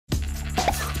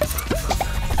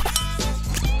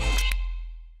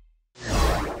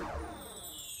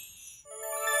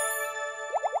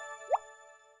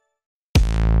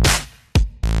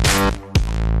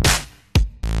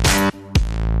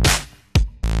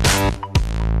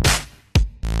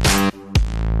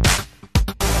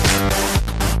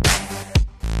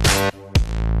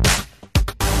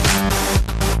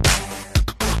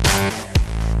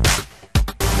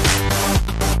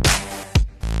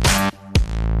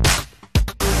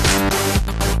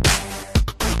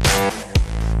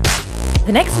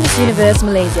The Next Miss Universe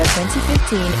Malaysia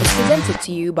 2015 is presented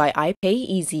to you by iPay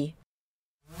Easy.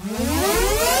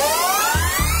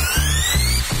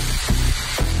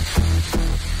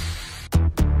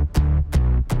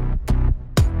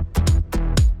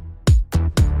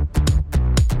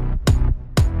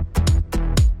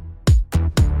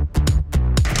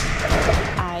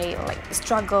 I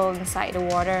struggled inside the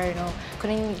water,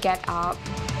 couldn't get up.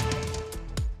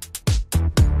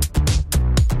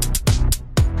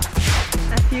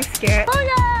 I feel scared. Oh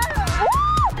yeah!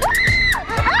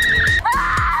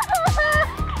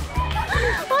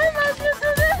 Why must you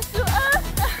do this to us?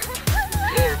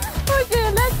 Okay,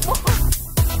 let's go.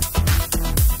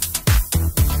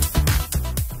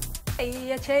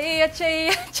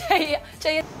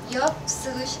 Yup,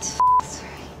 sorry.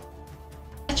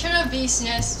 Natural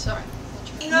business, sorry.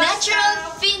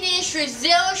 Natural finish with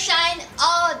zero shine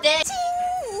all day.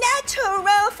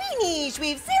 Natural finish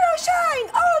with zero shine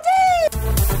all day.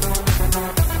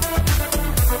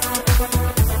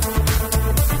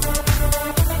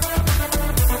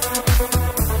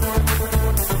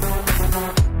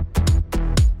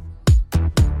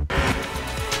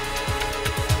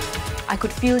 I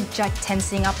could feel Jack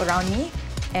tensing up around me,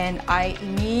 and I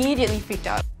immediately freaked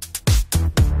out.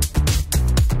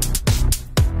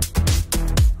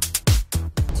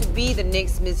 To be the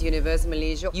next Miss Universe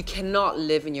Malaysia, you cannot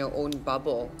live in your own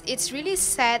bubble. It's really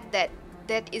sad that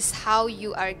that is how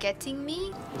you are getting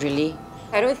me. Really?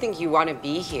 I don't think you want to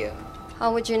be here.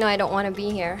 How would you know I don't want to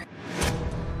be here?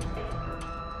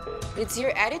 It's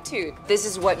your attitude. This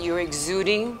is what you're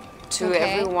exuding to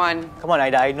everyone. Come on,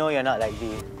 Ida, I know you're not like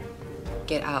this.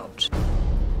 Get out.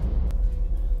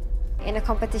 In a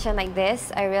competition like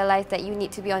this, I realized that you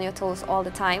need to be on your toes all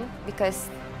the time because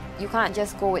you can't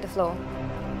just go with the flow.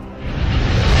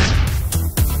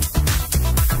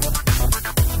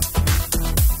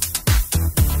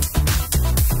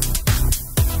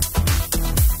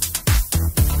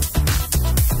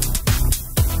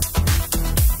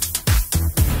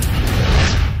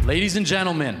 Ladies and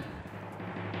gentlemen,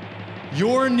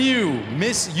 your new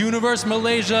Miss Universe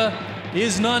Malaysia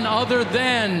is none other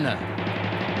than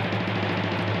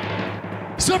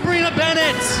Sabrina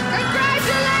Bennett!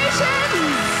 Congratulations!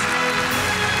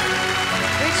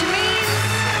 Which means,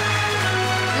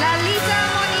 Lalita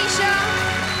Monisha,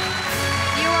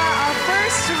 you are our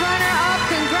first runner-up.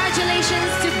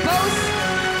 Congratulations to both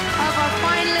of our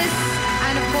finalists,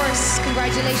 and of course,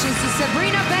 congratulations to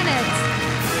Sabrina Bennett.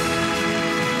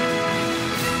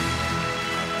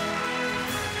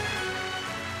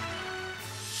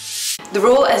 The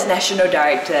role as National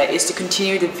Director is to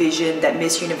continue the vision that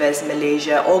Miss Universe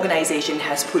Malaysia organisation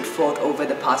has put forth over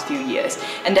the past few years.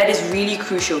 And that is really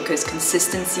crucial because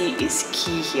consistency is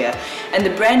key here. And the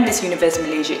brand Miss Universe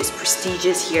Malaysia is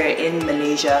prestigious here in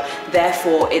Malaysia.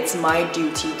 Therefore, it's my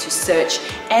duty to search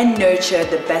and nurture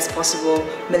the best possible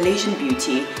Malaysian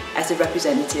beauty as a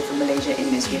representative of Malaysia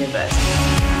in Miss Universe.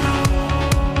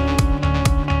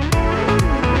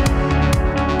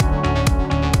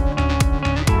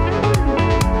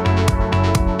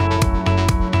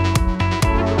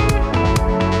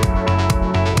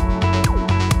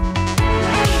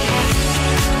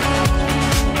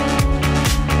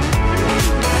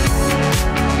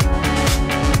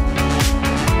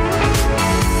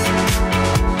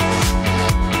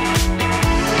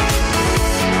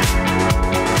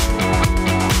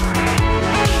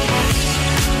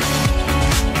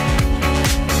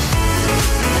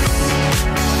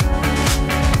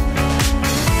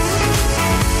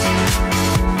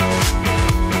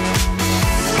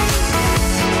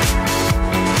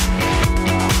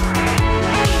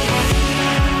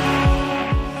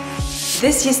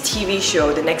 This year's TV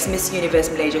show, The Next Miss Universe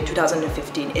Malaysia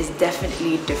 2015, is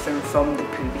definitely different from the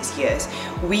previous years.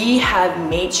 We have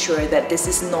made sure that this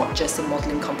is not just a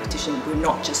modelling competition. We're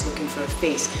not just looking for a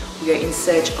face. We are in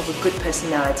search of a good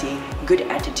personality, good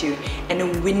attitude, and a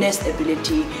winner's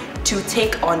ability to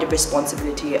take on the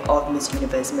responsibility of Miss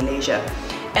Universe Malaysia.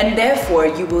 And therefore,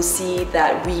 you will see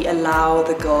that we allow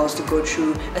the girls to go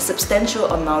through a substantial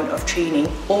amount of training.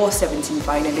 All 17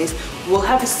 finalists will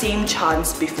have the same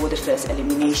chance before the first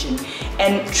elimination.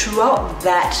 And throughout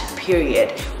that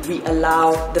period, we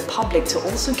allow the public to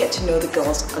also get to know the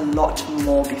girls a lot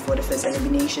more before the first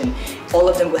elimination. All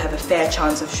of them will have a fair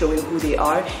chance of showing who they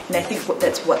are, and I think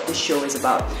that's what this show is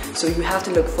about. So you have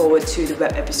to look forward to the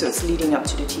web episodes leading up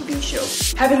to the TV show.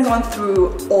 Having gone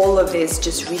through all of this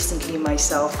just recently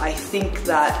myself, I think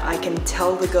that I can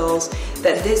tell the girls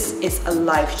that this is a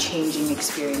life-changing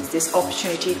experience. This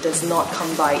opportunity does not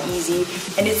come by easy,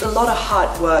 and it's a lot of hard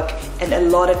work and a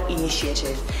lot of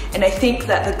initiative. And I think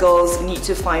that the girls need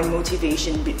to find find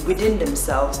motivation within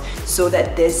themselves so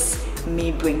that this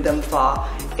may bring them far.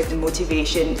 If the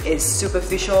motivation is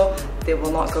superficial, they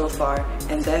will not go far,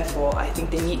 and therefore I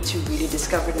think they need to really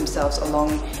discover themselves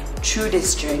along through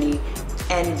this journey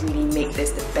and really make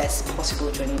this the best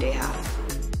possible journey they have.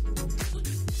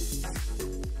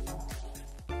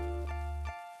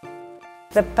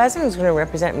 The person who's going to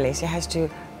represent Malaysia has to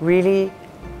really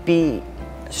be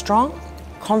strong,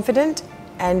 confident,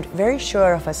 and very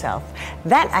sure of herself.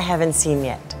 That I haven't seen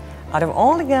yet. Out of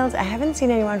all the girls, I haven't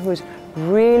seen anyone who's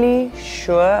really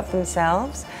sure of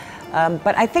themselves.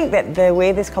 But I think that the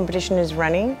way this competition is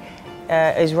run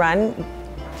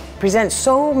presents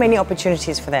so many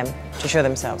opportunities for them to show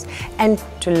themselves and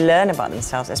to learn about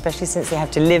themselves, especially since they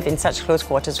have to live in such close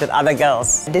quarters with other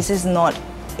girls. This is not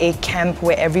a camp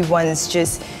where everyone's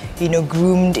just, you know,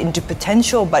 groomed into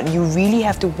potential, but you really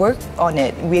have to work on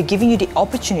it. We're giving you the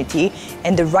opportunity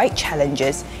and the right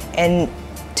challenges, and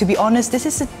to be honest,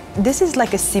 this is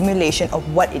like a simulation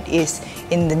of what it is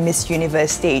in the Miss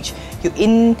Universe stage. You're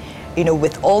in, you know,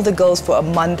 with all the girls for a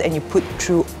month, and you put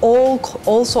through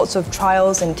all sorts of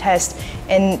trials and tests,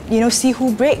 and you know, see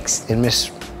who breaks. In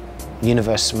Miss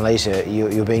Universe Malaysia,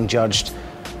 you're being judged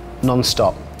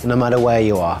non-stop, no matter where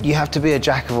you are. You have to be a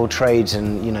jack of all trades,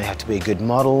 and you know, you have to be a good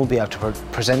model, be able to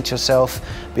present yourself,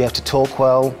 be able to talk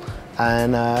well,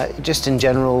 and just in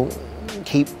general,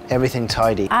 keep everything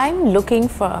tidy. I'm looking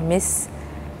for a Miss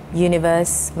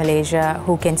Universe Malaysia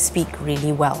who can speak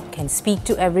really well, can speak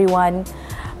to everyone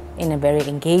in a very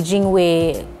engaging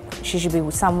way. She should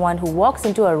be someone who walks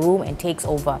into a room and takes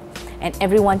over, and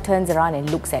everyone turns around and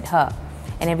looks at her,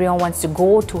 and everyone wants to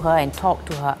go to her and talk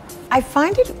to her. I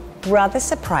find it rather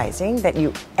surprising that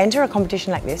you enter a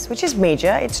competition like this, which is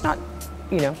major. It's not,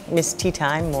 you know, Miss Tea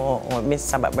Time or Miss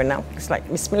Sabak Bernam. It's like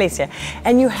Miss Malaysia,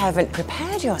 and you haven't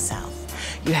prepared yourself.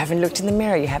 You haven't looked in the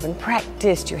mirror, you haven't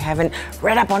practiced, you haven't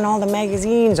read up on all the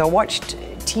magazines or watched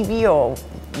TV or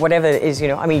whatever it is, you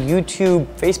know, I mean, YouTube,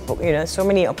 Facebook, you know, so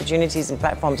many opportunities and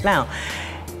platforms now.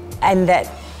 And that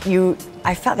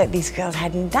I felt that these girls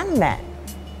hadn't done that.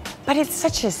 But it's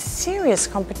such a serious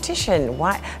competition.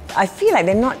 Why? I feel like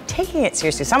they're not taking it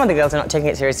seriously. Some of the girls are not taking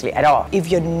it seriously at all. If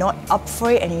you're not up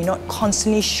for it and you're not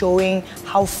constantly showing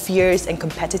how fierce and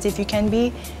competitive you can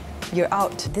be, you're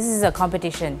out. This is a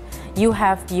competition. You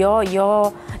have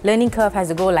your learning curve has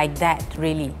to go like that,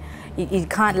 really. It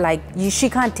can't like, she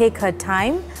can't take her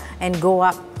time and go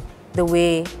up the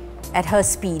way at her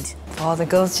speed. Well, the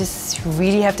girls just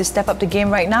really have to step up the game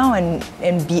right now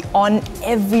and be on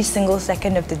every single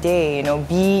second of the day, you know,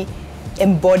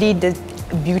 embody the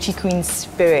beauty queen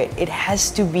spirit. It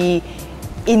has to be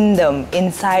in them,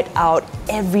 inside out,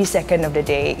 every second of the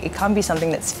day. It can't be something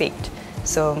that's faked.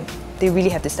 So they really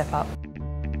have to step up.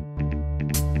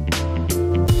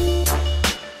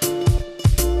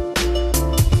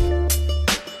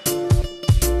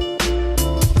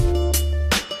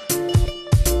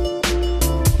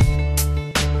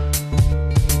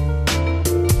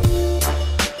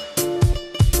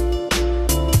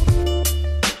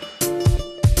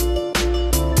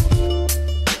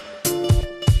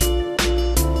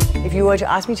 If you were to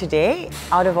ask me today,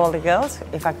 out of all the girls,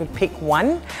 if I could pick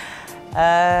one,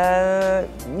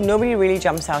 nobody really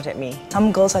jumps out at me.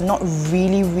 Some girls are not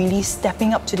really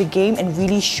stepping up to the game and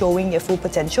really showing their full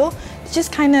potential. They're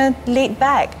just kind of laid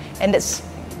back, and that's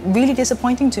really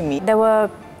disappointing to me. There were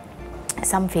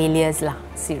some failures lah,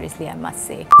 seriously, I must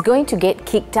say. Going to get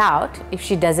kicked out if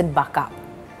she doesn't buck up.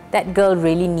 That girl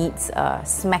really needs a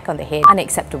smack on the head.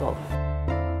 Unacceptable.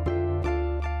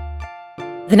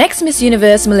 The Next Miss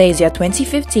Universe Malaysia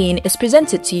 2015 is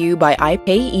presented to you by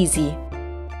iPay Easy.